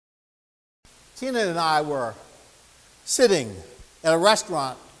Tina and I were sitting at a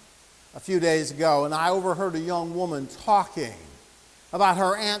restaurant a few days ago, and I overheard a young woman talking about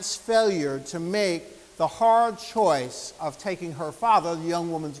her aunt's failure to make the hard choice of taking her father, the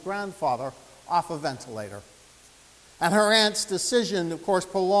young woman's grandfather, off a ventilator. And her aunt's decision, of course,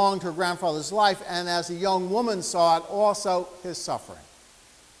 prolonged her grandfather's life, and as the young woman saw it, also his suffering.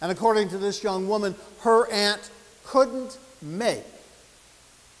 And according to this young woman, her aunt couldn't make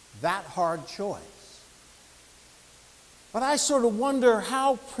that hard choice. But I sort of wonder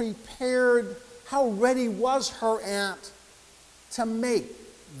how prepared, how ready was her aunt to make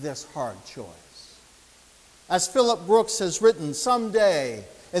this hard choice. As Philip Brooks has written, someday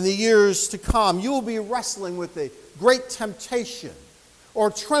in the years to come, you will be wrestling with the great temptation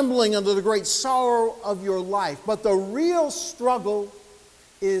or trembling under the great sorrow of your life. But the real struggle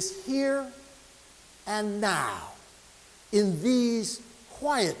is here and now in these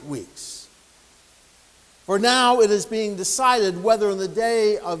quiet weeks. For now it is being decided whether in the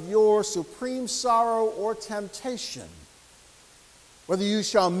day of your supreme sorrow or temptation, whether you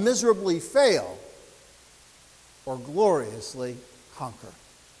shall miserably fail or gloriously conquer.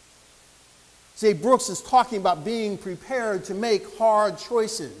 See, Brooks is talking about being prepared to make hard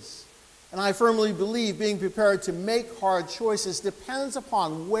choices. And I firmly believe being prepared to make hard choices depends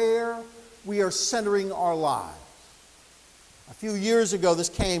upon where we are centering our lives. A few years ago, this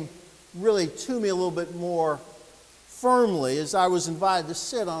came really to me a little bit more firmly as I was invited to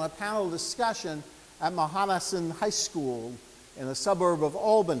sit on a panel discussion at Mohonasen High School in a suburb of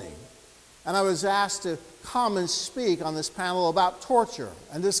Albany. And I was asked to come and speak on this panel about torture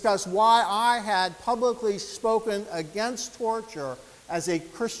and discuss why I had publicly spoken against torture as a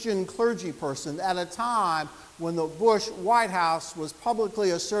Christian clergy person at a time when the Bush White House was publicly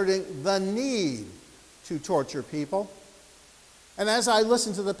asserting the need to torture people. And as I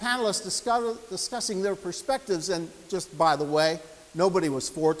listened to the panelists discussing their perspectives, and just by the way, nobody was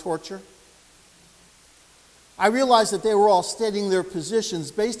for torture, I realized that they were all stating their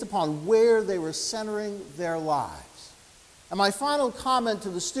positions based upon where they were centering their lives. And my final comment to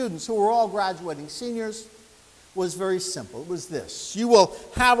the students, who were all graduating seniors, was very simple. It was this: you will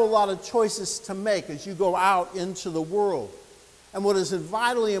have a lot of choices to make as you go out into the world. And what is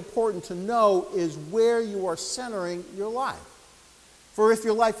vitally important to know is where you are centering your life. For if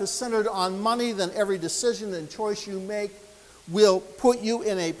your life is centered on money, then every decision and choice you make will put you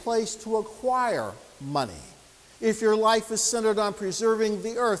in a place to acquire money. If your life is centered on preserving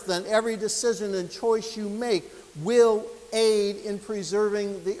the earth, then every decision and choice you make will aid in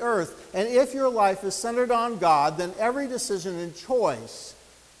preserving the earth. And if your life is centered on God, then every decision and choice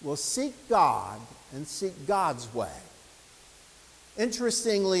will seek God and seek God's way.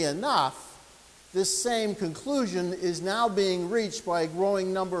 Interestingly enough, this same conclusion is now being reached by a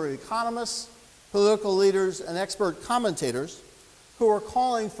growing number of economists, political leaders, and expert commentators who are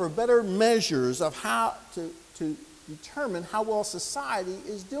calling for better measures of how to determine how well society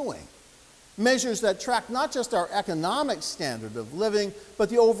is doing. Measures that track not just our economic standard of living, but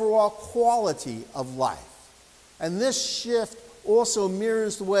the overall quality of life. And this shift also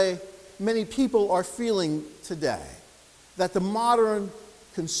mirrors the way many people are feeling today, that the modern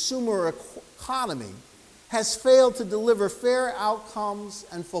consumer economy has failed to deliver fair outcomes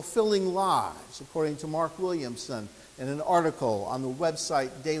and fulfilling lives, according to Mark Williamson in an article on the website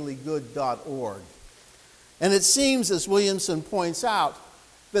dailygood.org. And it seems, as Williamson points out,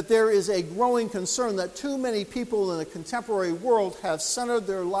 that there is a growing concern that too many people in the contemporary world have centered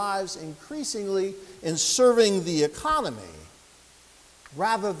their lives increasingly in serving the economy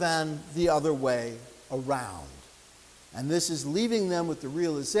rather than the other way around. And this is leaving them with the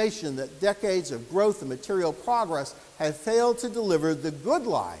realization that decades of growth and material progress have failed to deliver the good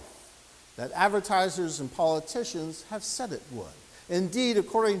life that advertisers and politicians have said it would. Indeed,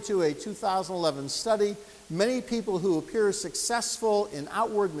 according to a 2011 study, many people who appear successful in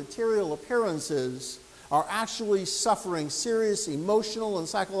outward material appearances are actually suffering serious emotional and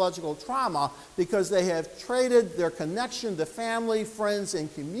psychological trauma because they have traded their connection to family, friends,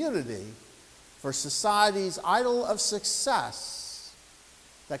 and community for society's idol of success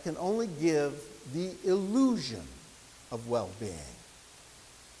that can only give the illusion of well-being.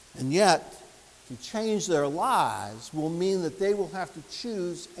 And yet, to change their lives will mean that they will have to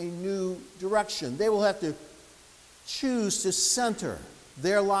choose a new direction. They will have to choose to center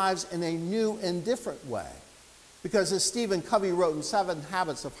their lives in a new and different way. Because as Stephen Covey wrote in 7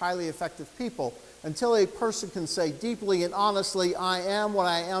 Habits of Highly Effective People, until a person can say deeply and honestly, I am what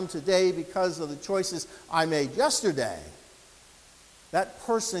I am today because of the choices I made yesterday, that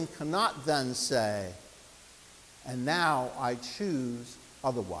person cannot then say, and now I choose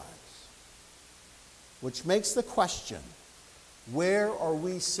otherwise. which makes the question, where are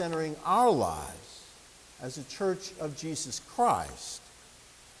we centering our lives as a church of Jesus Christ,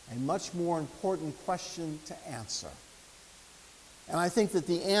 a much more important question to answer. And I think that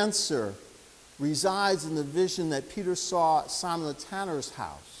the answer resides in the vision that Peter saw at Simon the tanner's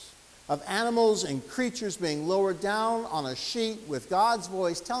house, of animals and creatures being lowered down on a sheet with God's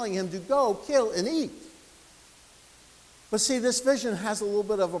voice telling him to go, kill, and eat. But see, this vision has a little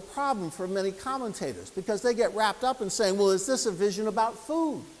bit of a problem for many commentators, because they get wrapped up in saying, well, is this a vision about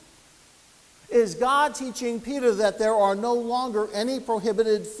food? Is God teaching Peter that there are no longer any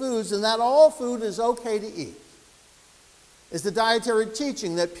prohibited foods and that all food is okay to eat? Is the dietary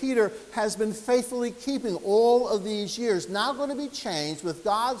teaching that Peter has been faithfully keeping all of these years now going to be changed with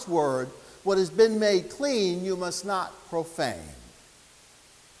God's word? What has been made clean, you must not profane.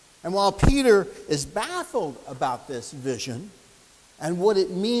 And while Peter is baffled about this vision and what it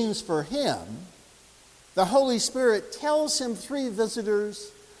means for him, the Holy Spirit tells him 3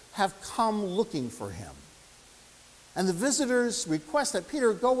 visitors have come looking for him. And the visitors request that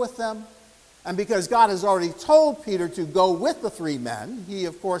Peter go with them. And because God has already told Peter to go with the 3 men, he,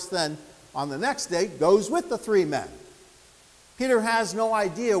 of course, then on the next day goes with the 3 men. Peter has no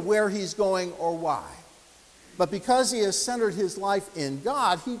idea where he's going or why. But because he has centered his life in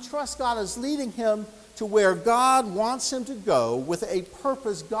God, he trusts God is leading him to where God wants him to go with a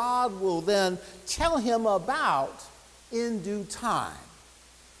purpose God will then tell him about in due time.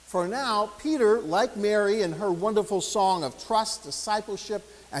 For now, Peter, like Mary in her wonderful song of trust, discipleship,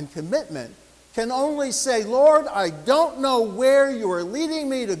 and commitment, can only say, Lord, I don't know where you are leading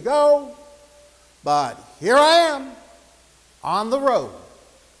me to go, but here I am on the road.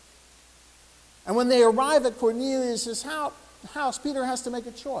 And when they arrive at Cornelius' house, Peter has to make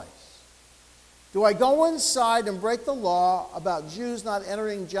a choice. Do I go inside and break the law about Jews not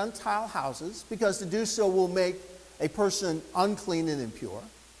entering Gentile houses, because to do so will make a person unclean and impure?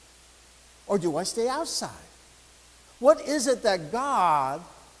 Or do I stay outside? What is it that God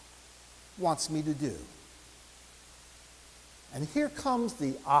wants me to do? And here comes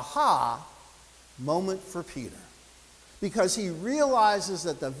the aha moment for Peter, because he realizes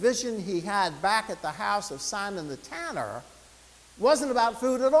that the vision he had back at the house of Simon the tanner wasn't about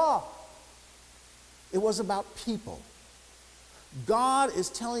food at all. It was about people. God is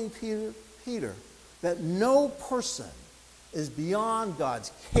telling Peter that no person is beyond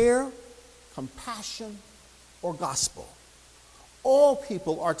God's care, compassion, or gospel. All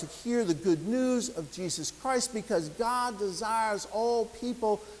people are to hear the good news of Jesus Christ, because God desires all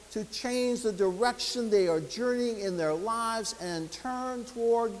people to change the direction they are journeying in their lives and turn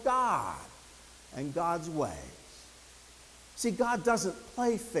toward God and God's ways. See, God doesn't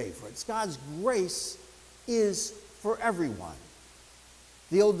play favorites. God's grace is for everyone.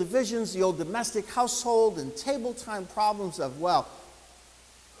 The old divisions, the old domestic household and table time problems of, well,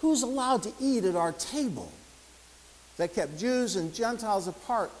 who's allowed to eat at our table, that kept Jews and Gentiles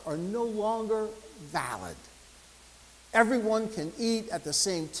apart, are no longer valid. Everyone can eat at the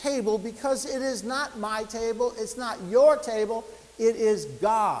same table, because it is not my table, it's not your table, it is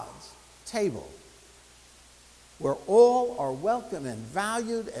God's table, where all are welcome and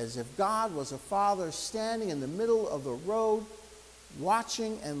valued as if God was a father standing in the middle of the road,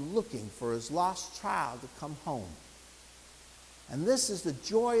 watching and looking for his lost child to come home. And this is the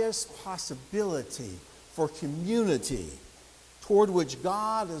joyous possibility for community toward which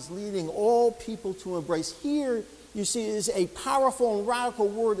God is leading all people to embrace. Here, you see, is a powerful and radical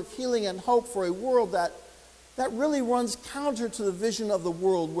word of healing and hope for a world that really runs counter to the vision of the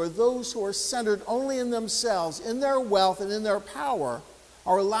world, where those who are centered only in themselves, in their wealth, and in their power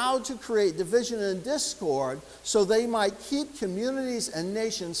are allowed to create division and discord so they might keep communities and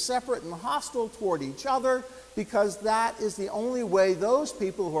nations separate and hostile toward each other, because that is the only way those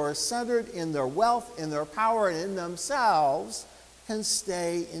people who are centered in their wealth, in their power, and in themselves can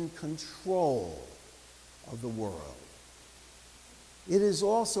stay in control of the world. It is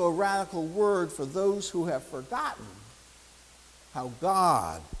also a radical word for those who have forgotten how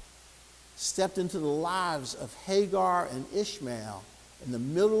God stepped into the lives of Hagar and Ishmael in the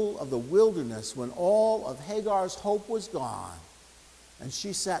middle of the wilderness, when all of Hagar's hope was gone, and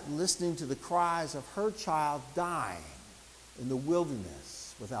she sat listening to the cries of her child dying in the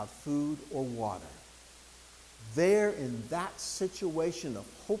wilderness without food or water. There, in that situation of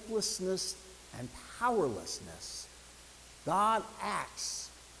hopelessness and powerlessness, God acts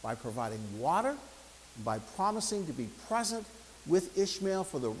by providing water, by promising to be present with Ishmael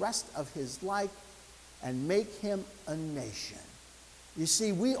for the rest of his life and make him a nation. You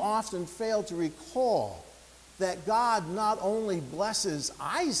see, we often fail to recall that God not only blesses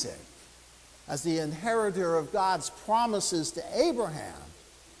Isaac as the inheritor of God's promises to Abraham.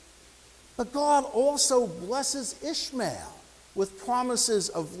 But God also blesses Ishmael with promises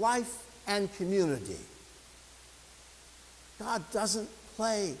of life and community. God doesn't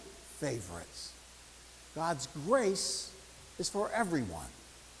play favorites. God's grace is for everyone.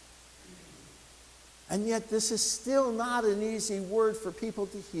 And yet this is still not an easy word for people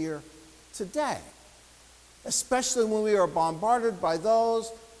to hear today, especially when we are bombarded by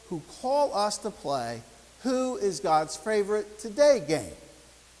those who call us to play "Who is God's favorite today" game,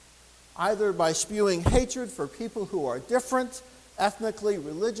 either by spewing hatred for people who are different, ethnically,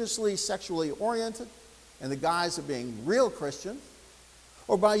 religiously, sexually oriented, in the guise of being real Christians,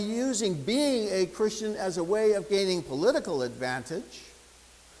 or by using being a Christian as a way of gaining political advantage,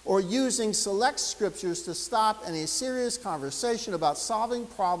 or using select scriptures to stop any serious conversation about solving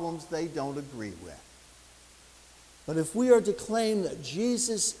problems they don't agree with. But if we are to claim that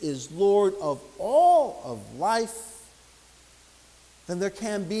Jesus is Lord of all of life, then there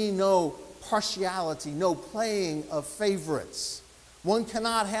can be no partiality, no playing of favorites. One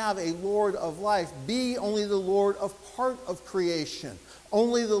cannot have a Lord of life be only the Lord of part of creation,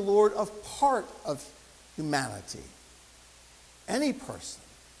 only the Lord of part of humanity. Any person,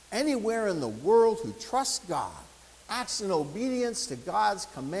 anywhere in the world who trusts God, acts in obedience to God's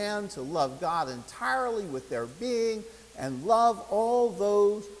command to love God entirely with their being and love all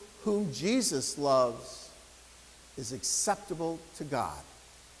those whom Jesus loves, is acceptable to God.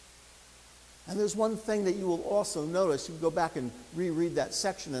 And there's one thing that you will also notice. You can go back and reread that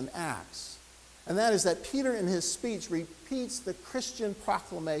section in Acts. And that is that Peter in his speech repeats the Christian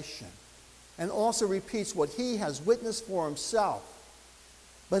proclamation and also repeats what he has witnessed for himself.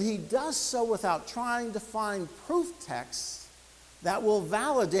 But he does so without trying to find proof texts that will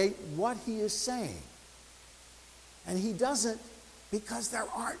validate what he is saying. And he doesn't because there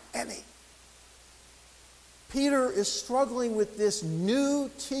aren't any. Peter is struggling with this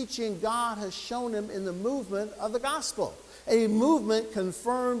new teaching God has shown him in the movement of the gospel, a movement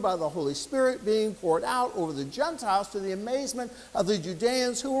confirmed by the Holy Spirit being poured out over the Gentiles to the amazement of the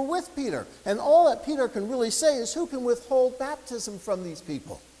Judeans who were with Peter. And all that Peter can really say is, who can withhold baptism from these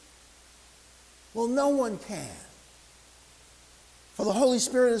people? Well, no one can. For the Holy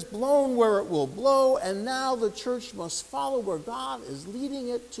Spirit is blown where it will blow, and now the church must follow where God is leading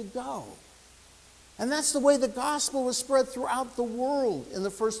it to go. And that's the way the gospel was spread throughout the world in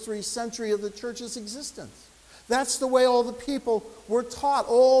the first 3 centuries of the church's existence. That's the way all the people were taught,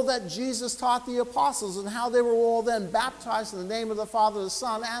 all that Jesus taught the apostles, and how they were all then baptized in the name of the Father, the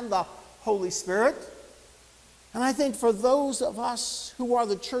Son, and the Holy Spirit. And I think for those of us who are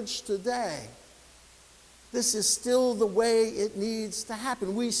the church today, this is still the way it needs to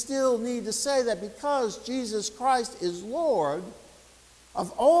happen. We still need to say that because Jesus Christ is Lord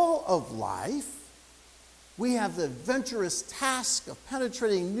of all of life, we have the adventurous task of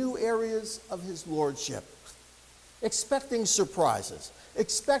penetrating new areas of his lordship, expecting surprises,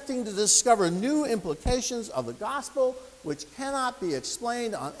 expecting to discover new implications of the gospel which cannot be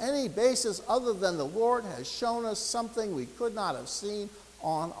explained on any basis other than the Lord has shown us something we could not have seen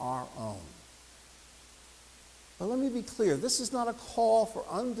on our own. But let me be clear, this is not a call for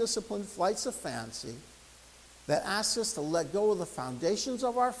undisciplined flights of fancy that asks us to let go of the foundations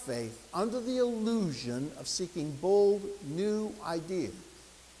of our faith under the illusion of seeking bold new ideas.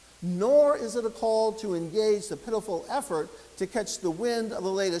 Nor is it a call to engage the pitiful effort to catch the wind of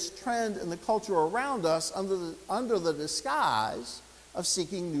the latest trend in the culture around us under the disguise of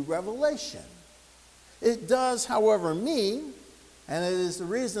seeking new revelation. It does, however, mean, and it is the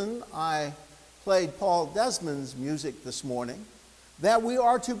reason I played Paul Desmond's music this morning, that we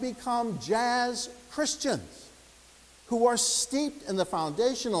are to become jazz Christians who are steeped in the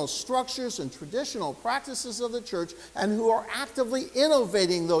foundational structures and traditional practices of the church and who are actively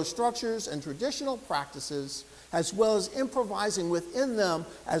innovating those structures and traditional practices as well as improvising within them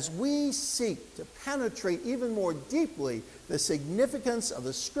as we seek to penetrate even more deeply the significance of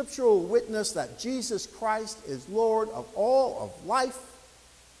the scriptural witness that Jesus Christ is Lord of all of life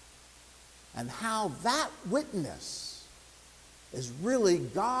and how that witness is really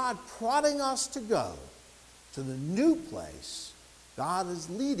God prodding us to go to the new place God is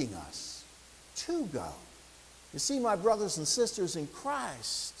leading us to go. You see, my brothers and sisters in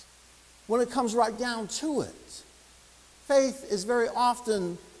Christ, when it comes right down to it, faith is very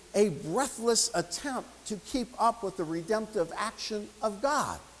often a breathless attempt to keep up with the redemptive action of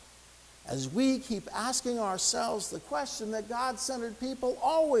God, as we keep asking ourselves the question that God-centered people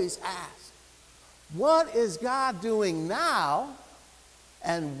always ask: what is God doing now?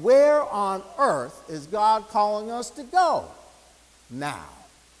 And where on earth is God calling us to go now?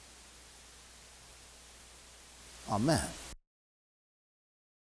 Amen.